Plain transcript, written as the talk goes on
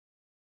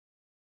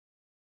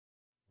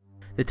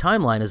The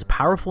timeline is a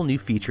powerful new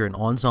feature in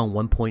OnSong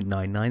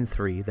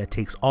 1.993 that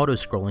takes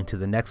auto-scrolling to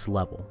the next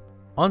level.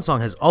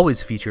 OnSong has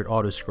always featured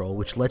Autoscroll,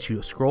 which lets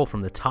you scroll from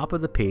the top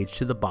of the page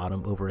to the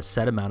bottom over a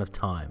set amount of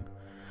time.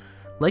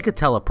 Like a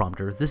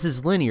teleprompter, this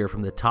is linear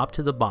from the top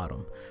to the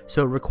bottom,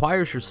 so it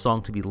requires your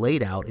song to be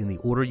laid out in the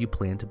order you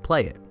plan to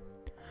play it.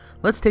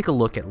 Let's take a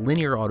look at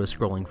linear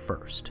autoscrolling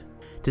first.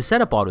 To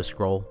set up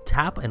Autoscroll,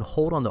 tap and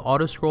hold on the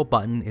Autoscroll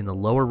button in the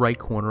lower right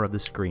corner of the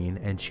screen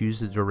and choose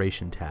the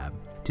Duration tab.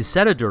 To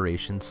set a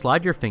duration,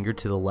 slide your finger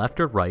to the left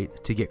or right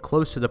to get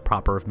close to the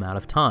proper amount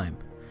of time.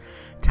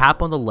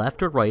 Tap on the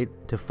left or right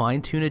to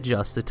fine-tune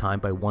adjust the time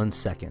by 1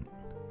 second.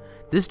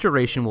 This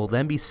duration will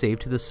then be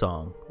saved to the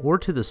song, or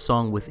to the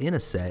song within a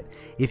set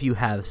if you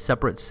have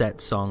separate set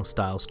song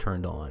styles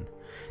turned on.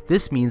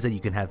 This means that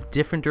you can have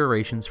different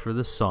durations for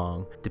the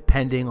song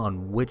depending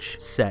on which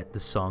set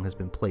the song has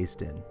been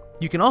placed in.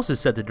 You can also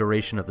set the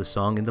duration of the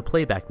song in the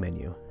playback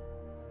menu.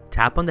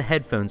 Tap on the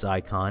headphones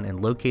icon and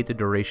locate the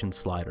duration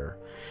slider.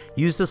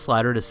 Use the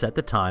slider to set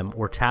the time,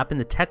 or tap in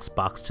the text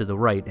box to the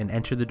right and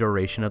enter the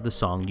duration of the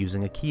song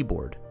using a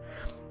keyboard.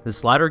 The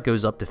slider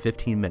goes up to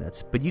 15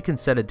 minutes, but you can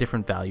set a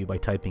different value by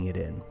typing it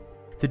in.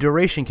 The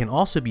duration can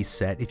also be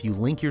set if you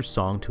link your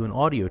song to an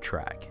audio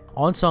track.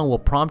 OnSong will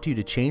prompt you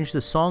to change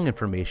the song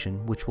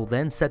information, which will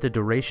then set the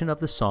duration of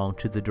the song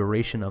to the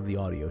duration of the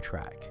audio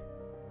track.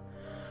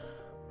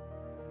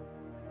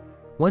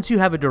 Once you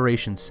have a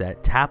duration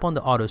set, tap on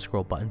the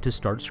Autoscroll button to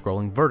start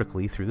scrolling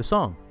vertically through the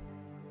song.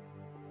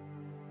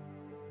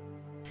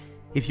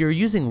 If you're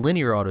using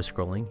linear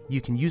autoscrolling, you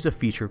can use a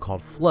feature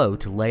called Flow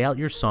to lay out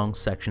your song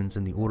sections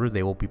in the order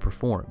they will be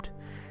performed.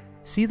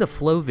 See the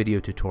Flow video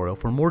tutorial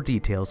for more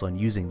details on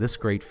using this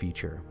great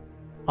feature.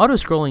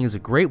 Autoscrolling is a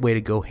great way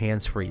to go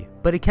hands-free,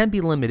 but it can be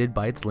limited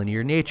by its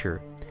linear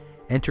nature.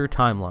 Enter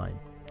Timeline.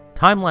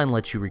 Timeline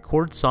lets you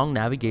record song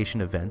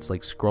navigation events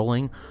like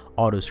scrolling,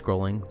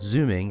 auto-scrolling,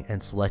 zooming,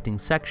 and selecting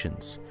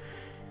sections.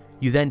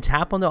 You then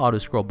tap on the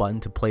Autoscroll button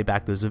to play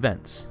back those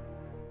events.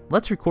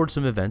 Let's record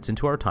some events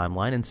into our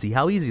timeline and see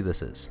how easy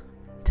this is.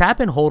 Tap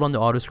and hold on the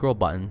Autoscroll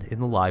button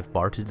in the live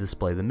bar to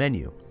display the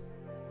menu.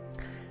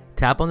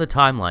 Tap on the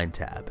Timeline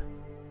tab.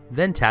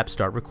 Then tap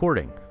Start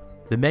Recording.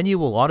 The menu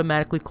will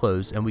automatically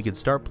close and we can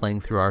start playing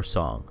through our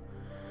song.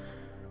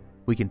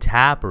 We can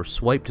tap or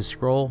swipe to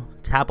scroll,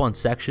 tap on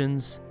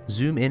sections,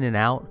 zoom in and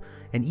out,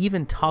 and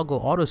even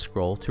toggle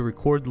autoscroll to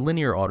record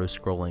linear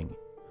autoscrolling.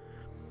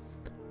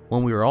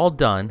 When we are all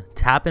done,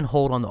 tap and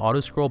hold on the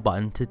Autoscroll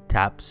button to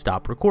tap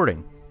Stop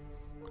Recording.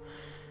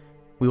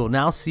 We will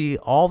now see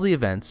all the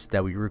events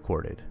that we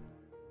recorded.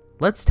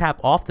 Let's tap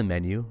off the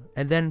menu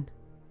and then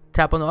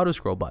tap on the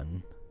Autoscroll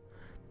button.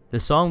 The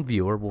song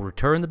viewer will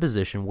return the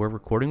position where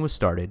recording was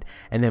started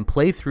and then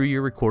play through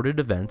your recorded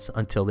events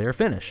until they are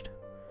finished.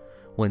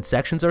 When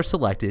sections are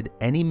selected,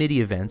 any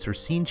MIDI events or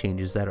scene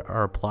changes that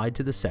are applied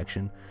to the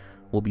section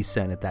will be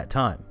sent at that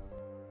time.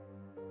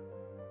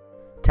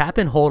 Tap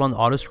and hold on the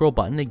Autoscroll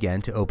button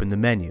again to open the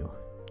menu.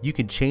 You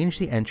can change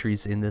the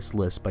entries in this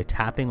list by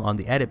tapping on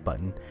the Edit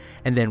button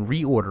and then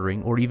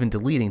reordering or even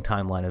deleting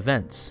timeline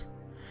events.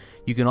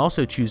 You can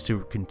also choose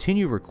to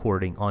continue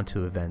recording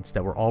onto events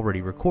that were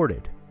already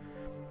recorded.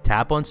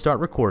 Tap on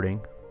Start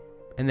Recording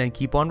and then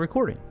keep on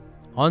recording.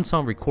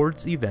 OnSong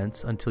records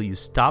events until you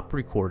stop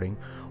recording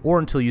or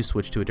until you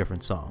switch to a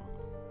different song.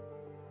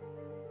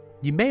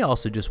 You may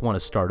also just want to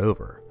start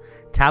over.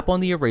 Tap on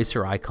the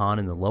eraser icon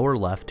in the lower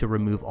left to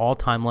remove all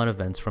timeline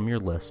events from your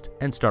list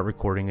and start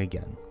recording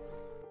again.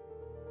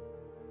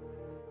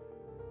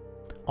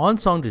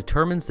 OnSong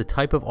determines the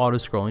type of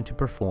autoscrolling to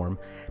perform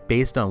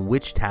based on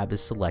which tab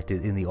is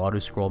selected in the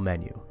Autoscroll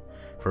menu.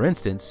 For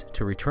instance,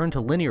 to return to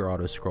linear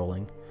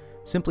autoscrolling,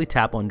 simply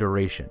tap on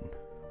Duration,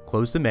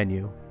 close the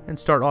menu, and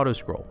start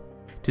Autoscroll.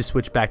 To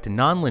switch back to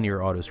non-linear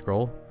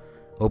autoscroll,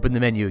 open the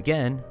menu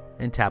again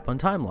and tap on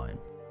Timeline.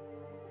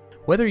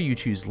 Whether you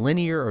choose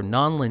linear or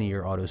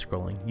non-linear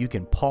autoscrolling, you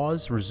can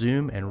pause,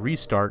 resume, and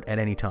restart at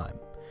any time.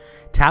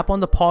 Tap on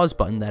the pause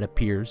button that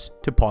appears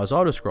to pause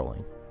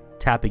autoscrolling.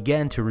 Tap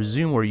again to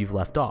resume where you've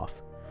left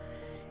off.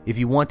 If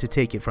you want to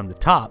take it from the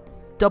top,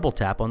 double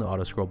tap on the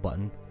Autoscroll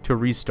button to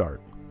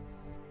restart.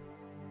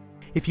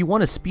 If you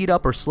want to speed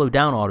up or slow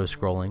down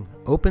autoscrolling,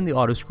 open the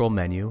Autoscroll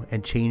menu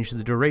and change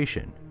the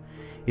duration.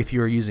 If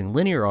you are using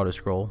linear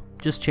autoscroll,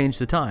 just change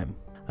the time.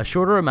 A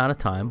shorter amount of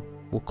time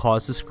will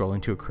cause the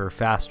scrolling to occur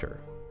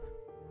faster.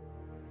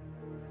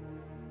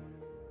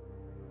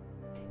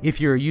 If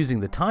you are using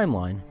the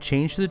timeline,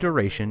 change the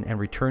duration and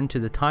return to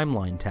the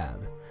Timeline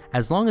tab.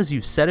 As long as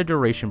you've set a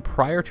duration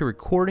prior to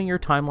recording your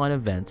timeline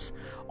events,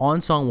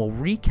 OnSong will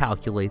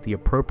recalculate the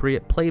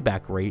appropriate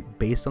playback rate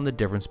based on the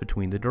difference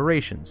between the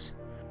durations.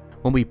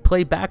 When we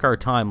play back our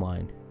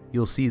timeline,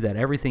 you'll see that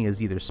everything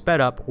is either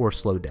sped up or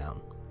slowed down.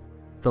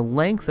 The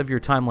length of your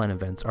timeline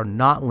events are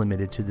not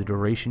limited to the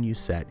duration you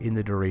set in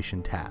the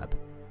Duration tab.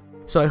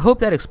 So I hope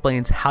that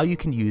explains how you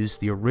can use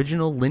the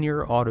original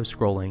linear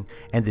autoscrolling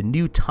and the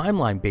new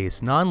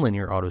timeline-based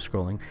non-linear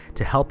autoscrolling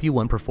to help you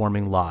when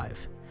performing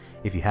live.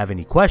 If you have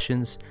any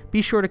questions,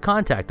 be sure to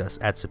contact us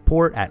at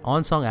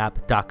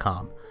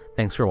support@onsongapp.com.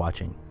 Thanks for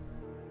watching.